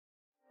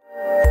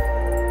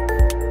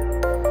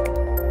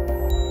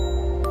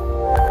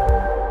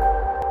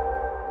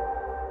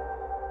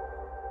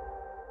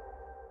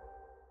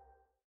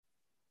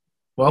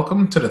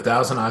Welcome to the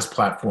ThousandEyes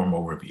platform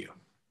overview.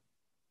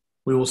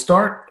 We will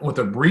start with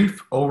a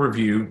brief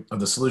overview of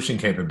the solution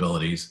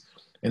capabilities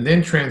and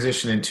then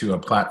transition into a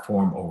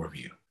platform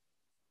overview.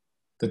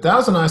 The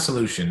ThousandEyes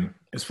solution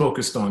is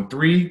focused on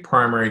three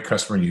primary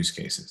customer use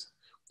cases.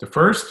 The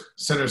first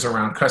centers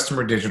around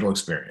customer digital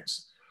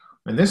experience,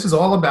 and this is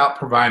all about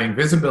providing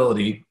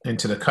visibility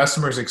into the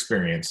customer's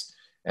experience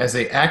as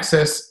they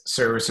access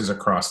services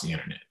across the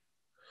internet.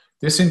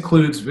 This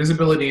includes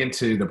visibility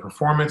into the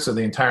performance of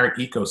the entire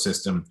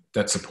ecosystem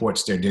that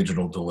supports their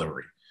digital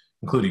delivery,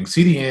 including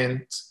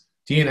CDNs,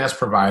 DNS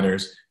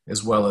providers,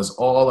 as well as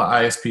all the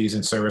ISPs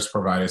and service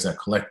providers that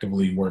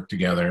collectively work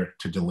together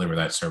to deliver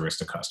that service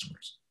to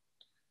customers.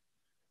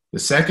 The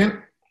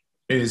second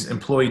is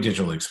employee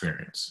digital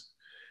experience.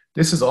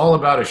 This is all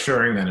about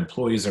assuring that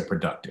employees are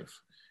productive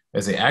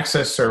as they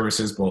access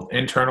services, both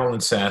internal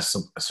and SaaS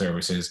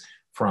services,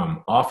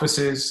 from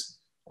offices,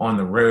 on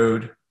the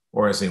road,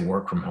 or as they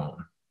work from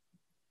home.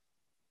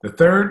 The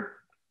third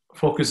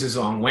focuses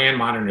on WAN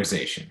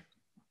modernization,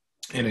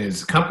 and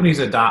as companies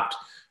adopt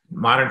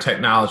modern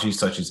technologies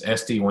such as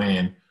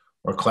SD-WAN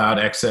or cloud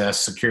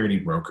access security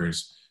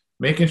brokers,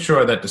 making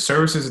sure that the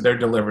services they're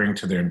delivering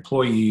to their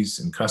employees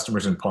and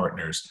customers and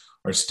partners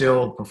are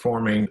still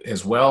performing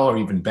as well or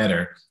even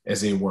better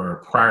as they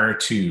were prior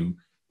to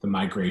the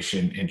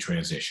migration and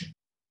transition.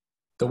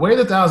 The way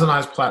the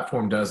ThousandEyes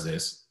platform does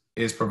this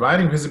is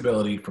providing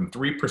visibility from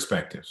three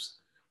perspectives.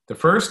 The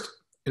first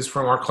is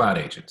from our cloud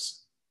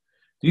agents.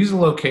 These are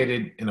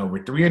located in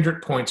over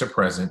 300 points of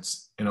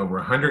presence in over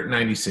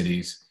 190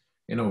 cities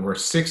in over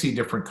 60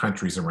 different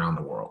countries around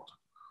the world.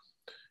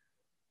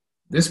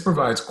 This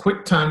provides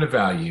quick time to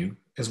value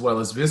as well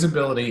as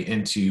visibility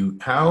into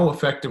how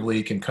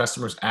effectively can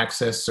customers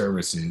access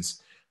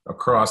services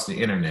across the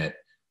internet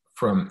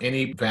from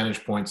any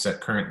vantage points that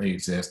currently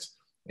exist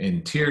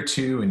in tier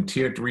 2 and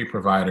tier 3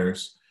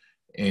 providers,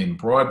 in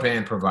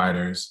broadband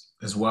providers,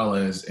 as well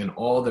as in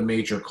all the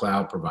major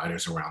cloud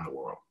providers around the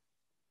world.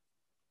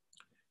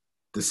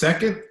 The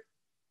second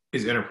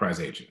is enterprise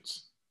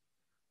agents.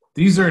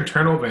 These are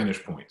internal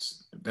vantage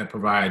points that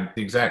provide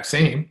the exact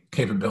same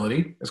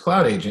capability as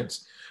cloud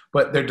agents,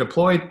 but they're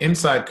deployed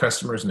inside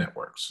customers'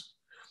 networks.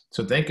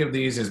 So think of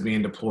these as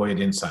being deployed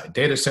inside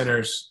data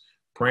centers,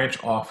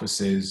 branch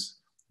offices,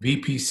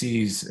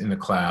 VPCs in the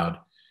cloud,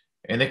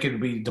 and they can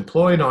be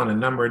deployed on a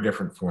number of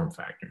different form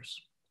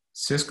factors.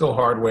 Cisco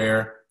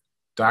hardware,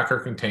 Docker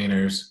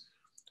containers,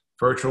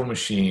 virtual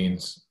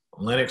machines,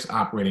 Linux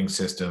operating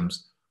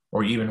systems,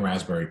 or even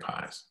Raspberry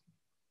Pis.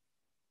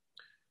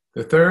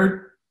 The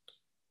third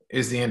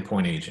is the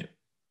endpoint agent.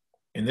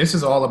 And this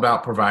is all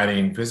about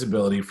providing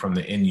visibility from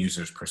the end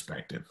user's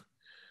perspective.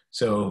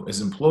 So as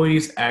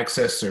employees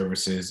access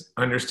services,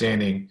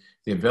 understanding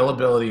the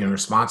availability and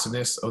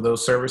responsiveness of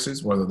those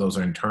services, whether those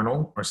are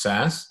internal or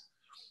SaaS,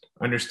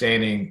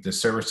 understanding the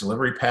service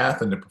delivery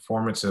path and the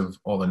performance of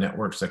all the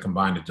networks that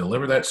combine to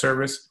deliver that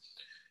service,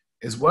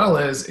 as well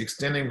as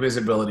extending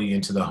visibility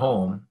into the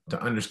home to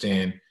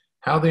understand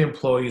how the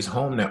employees'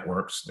 home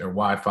networks, their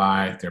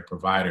Wi-Fi, their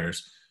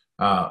providers,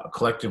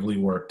 collectively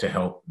work to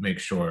help make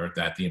sure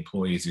that the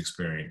employee's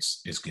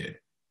experience is good.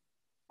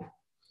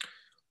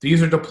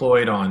 These are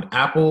deployed on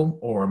Apple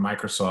or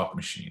Microsoft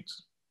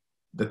machines.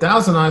 The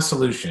ThousandEyes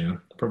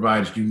solution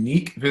provides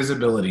unique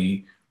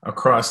visibility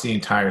across the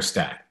entire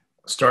stack,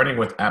 starting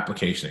with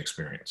application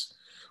experience.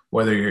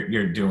 Whether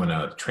you're doing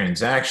a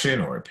transaction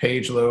or a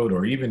page load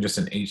or even just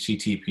an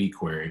HTTP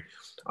query,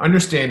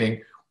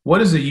 understanding what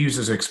is the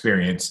user's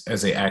experience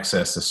as they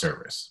access the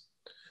service.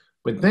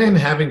 But then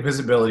having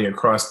visibility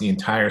across the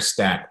entire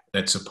stack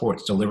that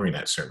supports delivering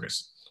that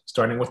service,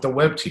 starting with the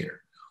web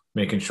tier,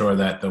 making sure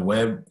that the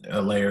web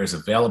layer is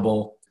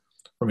available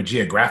from a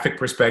geographic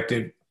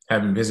perspective,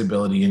 having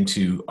visibility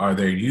into are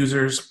there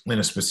users in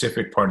a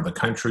specific part of the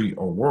country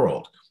or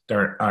world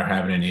that are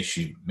having an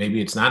issue.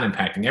 Maybe it's not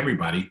impacting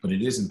everybody, but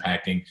it is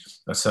impacting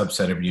a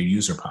subset of your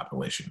user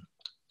population.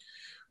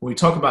 When we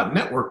talk about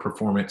network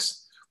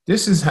performance,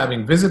 this is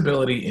having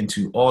visibility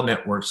into all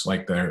networks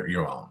like they're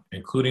your own,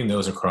 including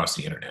those across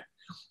the internet.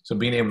 So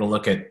being able to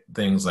look at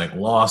things like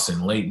loss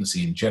and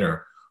latency and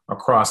jitter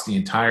across the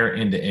entire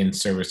end-to-end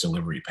service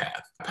delivery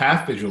path.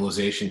 Path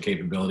visualization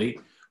capability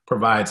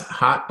provides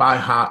hot by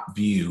hot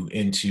view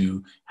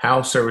into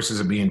how services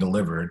are being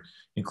delivered,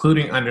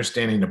 including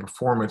understanding the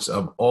performance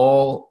of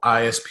all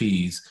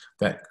ISPs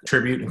that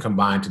contribute and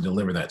combine to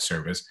deliver that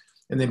service,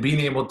 and then being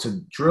able to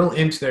drill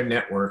into their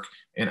network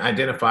and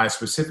identify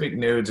specific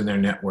nodes in their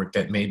network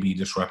that may be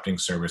disrupting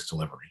service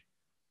delivery.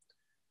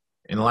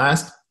 And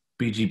last,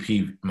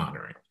 BGP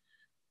monitoring.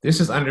 This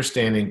is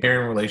understanding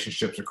pairing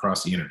relationships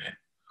across the internet.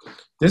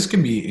 This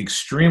can be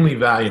extremely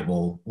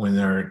valuable when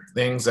there are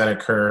things that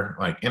occur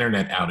like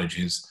internet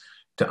outages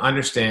to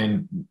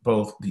understand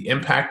both the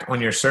impact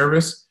on your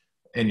service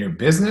and your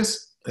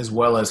business, as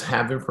well as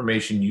have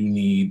information you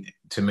need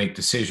to make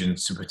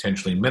decisions to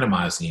potentially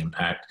minimize the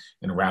impact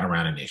and route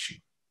around an issue.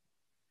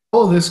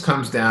 All of this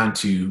comes down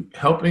to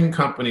helping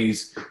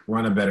companies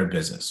run a better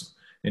business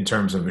in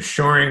terms of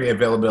assuring the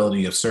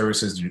availability of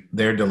services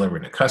they're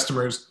delivering to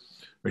customers,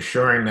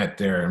 assuring that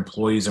their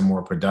employees are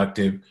more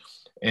productive,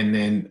 and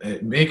then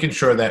making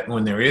sure that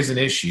when there is an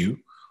issue,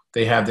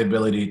 they have the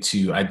ability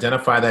to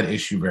identify that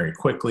issue very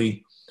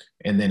quickly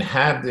and then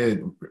have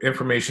the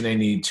information they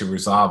need to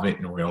resolve it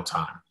in real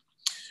time.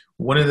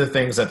 One of the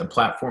things that the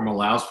platform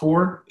allows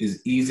for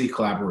is easy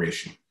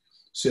collaboration.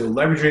 So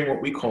leveraging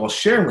what we call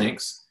share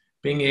links,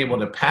 being able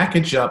to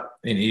package up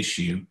an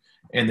issue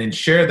and then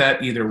share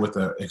that either with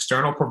an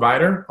external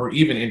provider or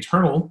even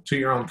internal to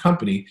your own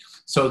company,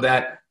 so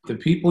that the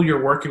people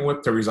you're working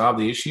with to resolve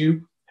the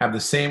issue have the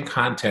same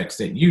context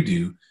that you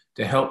do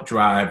to help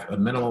drive a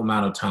minimal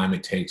amount of time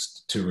it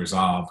takes to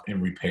resolve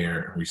and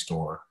repair and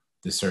restore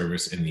the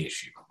service and the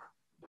issue.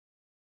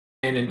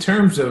 And in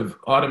terms of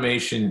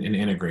automation and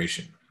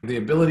integration, the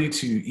ability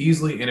to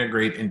easily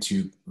integrate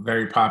into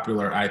very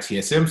popular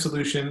ITSM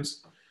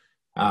solutions,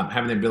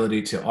 having the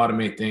ability to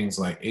automate things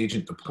like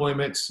agent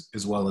deployments,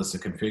 as well as the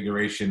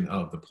configuration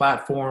of the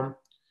platform,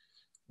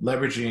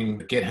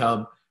 leveraging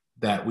GitHub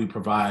that we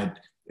provide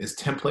as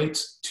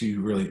templates to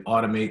really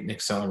automate and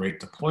accelerate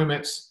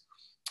deployments.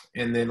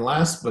 And then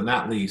last but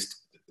not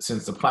least,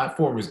 since the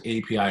platform is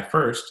API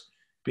first,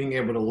 being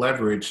able to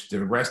leverage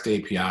the REST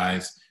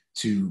APIs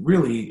to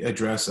really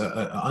address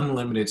an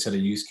unlimited set of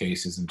use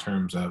cases in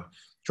terms of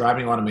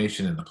driving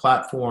automation in the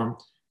platform,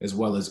 as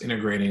well as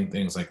integrating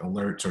things like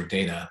alerts or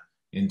data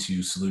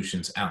into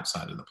solutions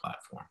outside of the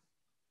platform.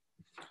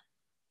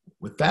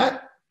 With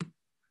that,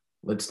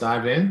 let's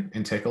dive in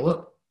and take a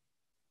look.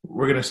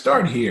 We're going to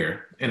start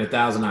here in a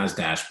ThousandEyes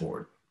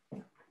dashboard.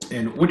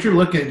 And what you're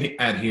looking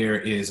at here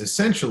is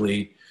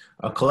essentially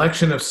a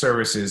collection of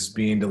services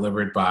being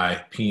delivered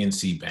by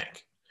PNC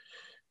Bank.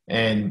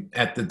 And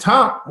at the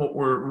top, what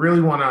we really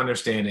want to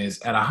understand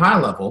is, at a high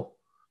level,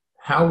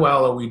 how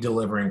well are we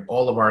delivering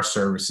all of our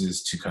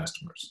services to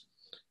customers?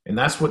 And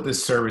that's what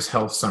this service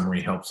health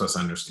summary helps us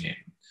understand,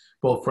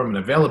 both from an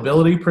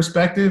availability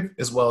perspective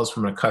as well as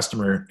from a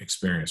customer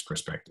experience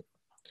perspective.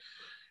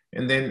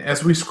 And then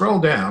as we scroll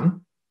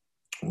down,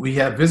 we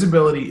have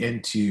visibility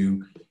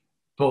into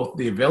both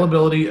the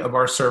availability of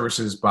our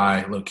services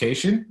by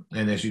location.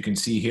 And as you can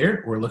see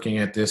here, we're looking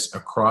at this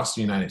across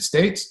the United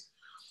States,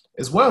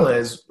 as well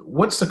as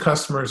what's the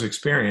customer's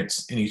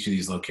experience in each of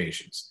these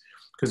locations.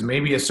 Because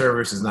maybe a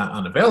service is not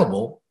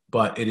unavailable,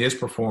 but it is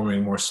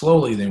performing more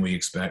slowly than we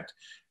expect.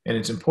 And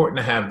it's important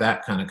to have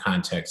that kind of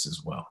context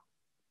as well.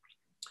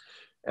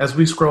 As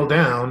we scroll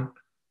down,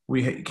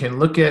 we can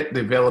look at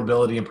the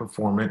availability and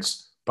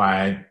performance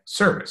by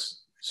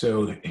service.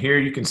 So here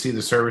you can see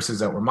the services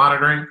that we're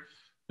monitoring: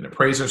 an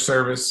appraiser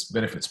service,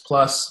 Benefits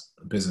Plus,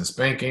 business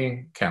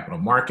banking, capital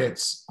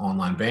markets,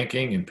 online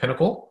banking, and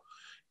Pinnacle,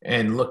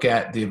 and look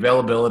at the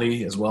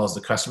availability as well as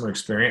the customer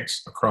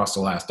experience across the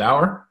last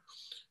hour.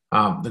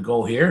 The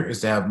goal here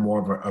is to have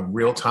more of a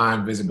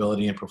real-time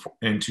visibility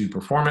into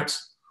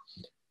performance.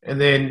 And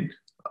then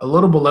a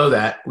little below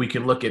that, we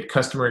can look at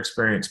customer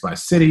experience by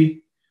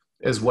city,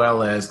 as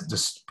well as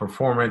the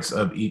performance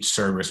of each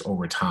service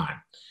over time.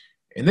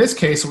 In this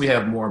case, we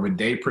have more of a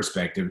day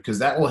perspective, because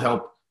that will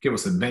help give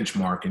us a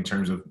benchmark in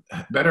terms of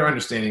better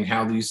understanding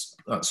how these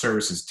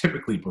services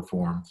typically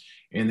perform.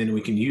 And then we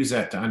can use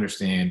that to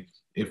understand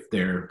if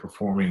they're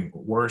performing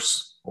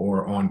worse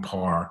or on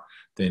par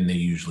than they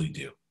usually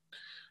do.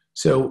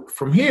 So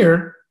from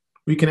here,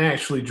 we can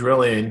actually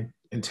drill in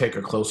and take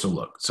a closer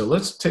look. So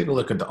let's take a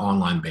look at the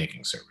online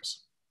banking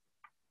service.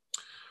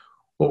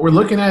 What we're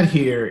looking at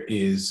here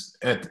is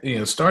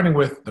starting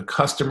with the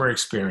customer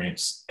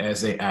experience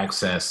as they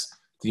access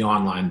the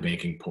online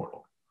banking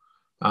portal.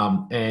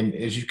 And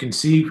as you can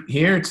see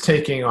here, it's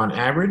taking on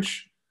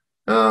average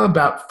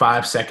about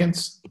 5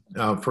 seconds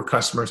for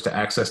customers to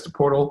access the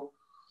portal.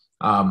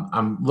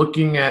 I'm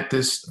looking at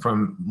this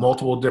from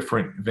multiple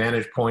different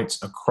vantage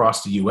points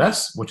across the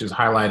US, which is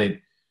highlighted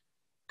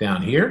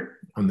down here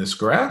on this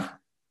graph.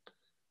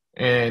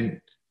 And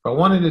if I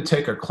wanted to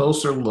take a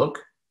closer look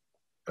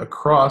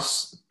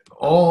across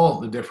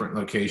all the different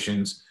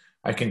locations,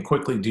 I can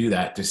quickly do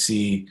that to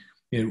see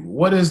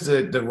what is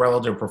the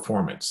relative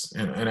performance.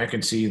 And I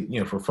can see,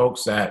 for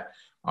folks that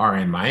are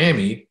in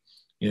Miami,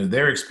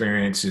 their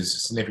experience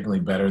is significantly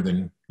better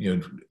than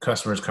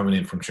customers coming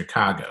in from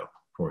Chicago,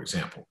 for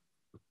example.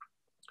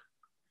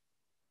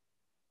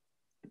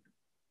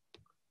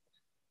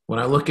 When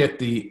I look at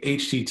the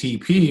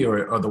HTTP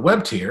or the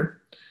web tier,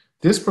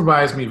 this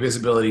provides me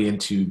visibility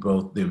into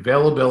both the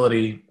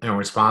availability and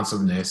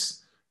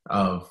responsiveness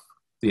of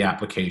the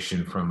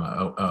application from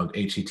a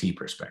HTTP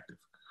perspective.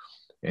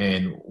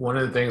 And one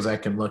of the things I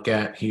can look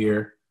at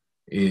here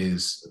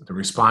is the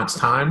response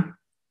time,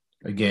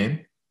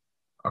 again,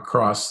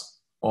 across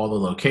all the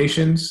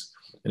locations.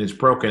 And it's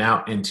broken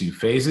out into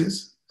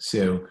phases.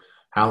 So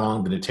how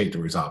long did it take to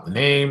resolve the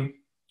name?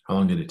 How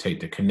long did it take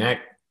to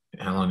connect?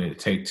 How long did it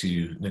take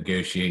to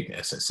negotiate the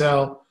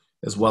SSL,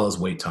 as well as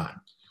wait time?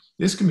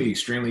 This can be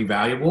extremely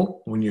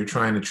valuable when you're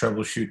trying to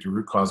troubleshoot the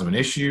root cause of an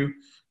issue,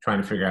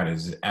 trying to figure out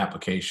is it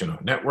application or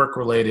network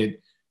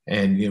related,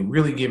 and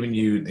really giving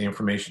you the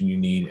information you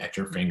need at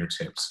your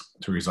fingertips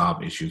to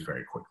resolve issues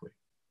very quickly.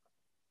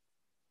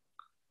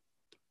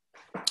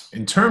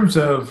 In terms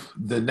of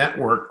the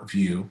network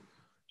view,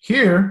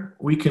 here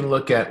we can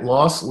look at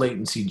loss,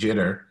 latency,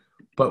 jitter,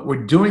 but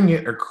we're doing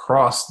it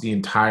across the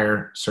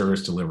entire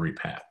service delivery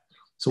path.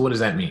 So what does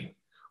that mean?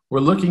 We're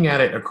looking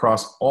at it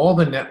across all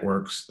the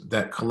networks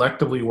that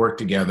collectively work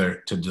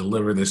together to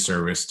deliver this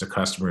service to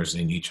customers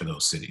in each of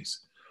those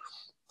cities.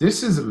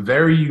 This is a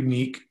very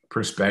unique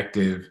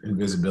perspective and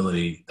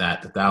visibility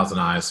that the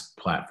ThousandEyes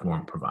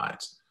platform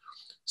provides.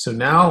 So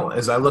now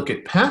as I look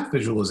at path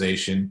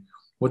visualization,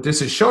 what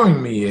this is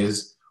showing me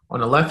is on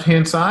the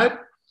left-hand side,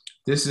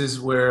 this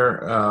is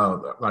where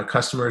my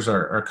customers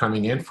are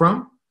coming in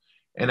from.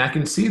 And I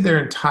can see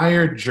their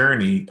entire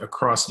journey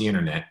across the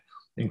internet,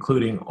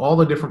 including all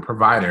the different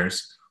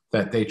providers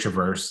that they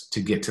traverse to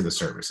get to the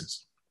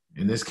services.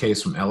 In this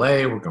case, from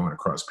LA, we're going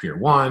across Pier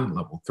 1,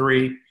 Level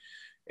 3.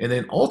 And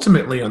then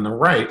ultimately on the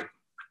right,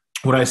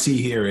 what I see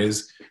here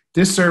is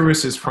this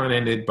service is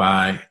front-ended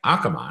by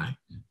Akamai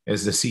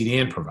as the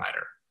CDN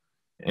provider.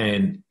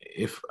 And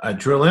if I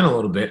drill in a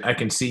little bit, I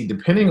can see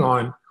depending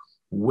on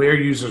where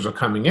users are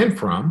coming in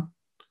from,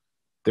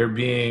 they're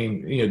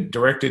being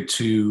directed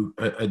to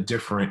a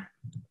different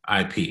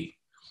IP.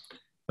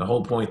 The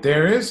whole point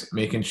there is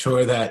making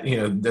sure that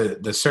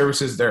the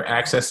services they're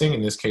accessing,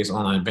 in this case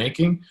online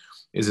banking,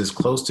 is as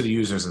close to the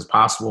users as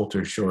possible to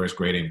ensure as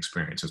great an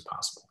experience as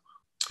possible.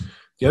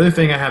 The other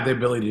thing I have the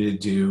ability to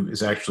do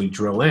is actually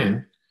drill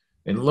in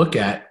and look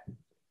at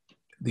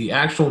the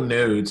actual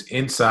nodes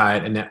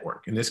inside a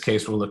network. In this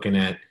case, we're looking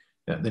at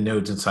the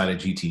nodes inside a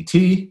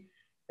GTT,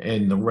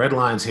 and the red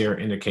lines here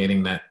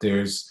indicating that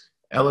there's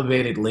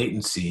elevated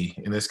latency,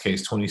 in this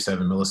case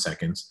 27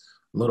 milliseconds,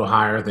 a little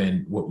higher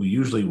than what we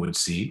usually would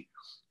see.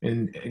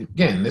 And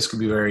again, this could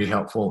be very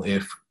helpful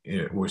if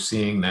we're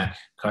seeing that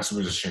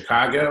customers in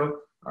Chicago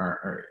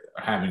are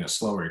having a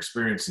slower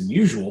experience than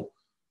usual.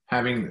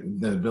 Having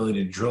the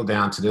ability to drill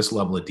down to this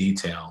level of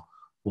detail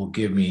will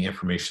give me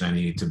information I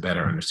need to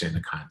better understand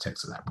the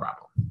context of that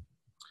problem.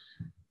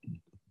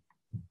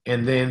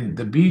 And then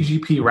the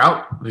BGP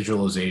route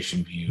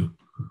visualization view,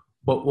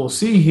 what we'll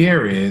see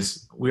here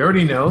is we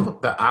already know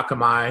that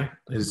Akamai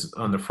is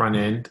on the front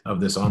end of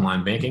this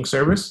online banking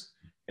service,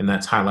 and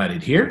that's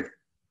highlighted here.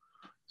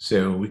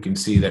 So we can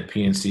see that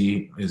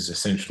PNC is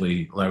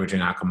essentially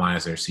leveraging Akamai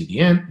as their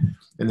CDN,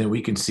 and then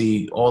we can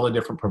see all the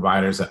different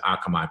providers that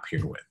Akamai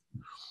peer with.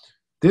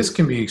 This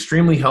can be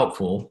extremely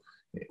helpful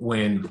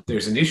when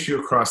there's an issue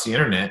across the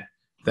internet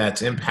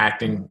that's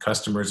impacting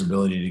customers'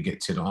 ability to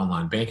get to the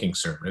online banking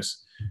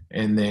service.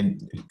 And then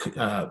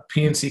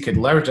PNC could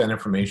leverage that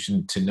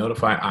information to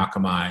notify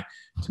Akamai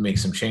to make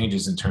some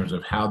changes in terms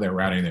of how they're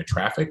routing their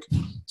traffic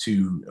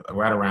to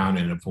route around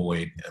and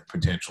avoid a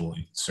potential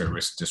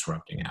service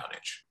disrupting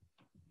outage.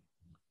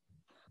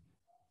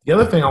 The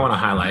other thing I want to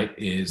highlight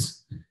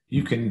is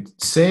you can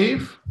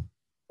save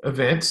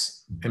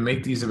events and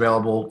make these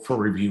available for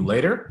review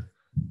later.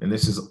 And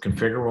this is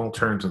configurable in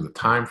terms of the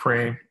time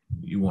frame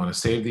you want to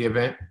save the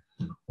event.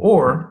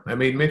 Or I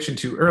made mention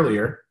to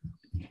earlier,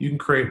 you can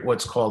create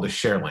what's called a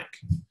share link.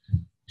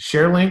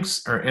 Share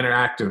links are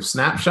interactive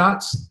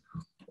snapshots,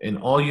 and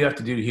all you have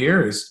to do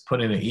here is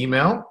put in an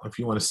email if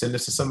you want to send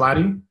this to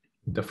somebody,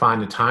 define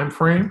the time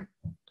frame,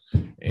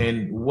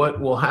 and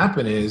what will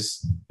happen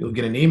is you'll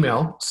get an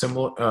email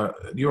similar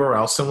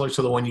URL similar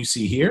to the one you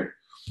see here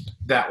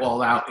that will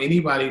allow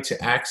anybody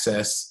to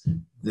access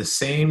the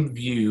same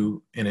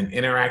view in an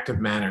interactive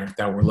manner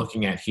that we're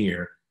looking at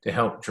here to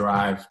help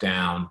drive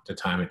down the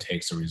time it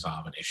takes to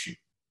resolve an issue.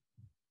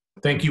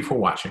 Thank you for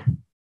watching.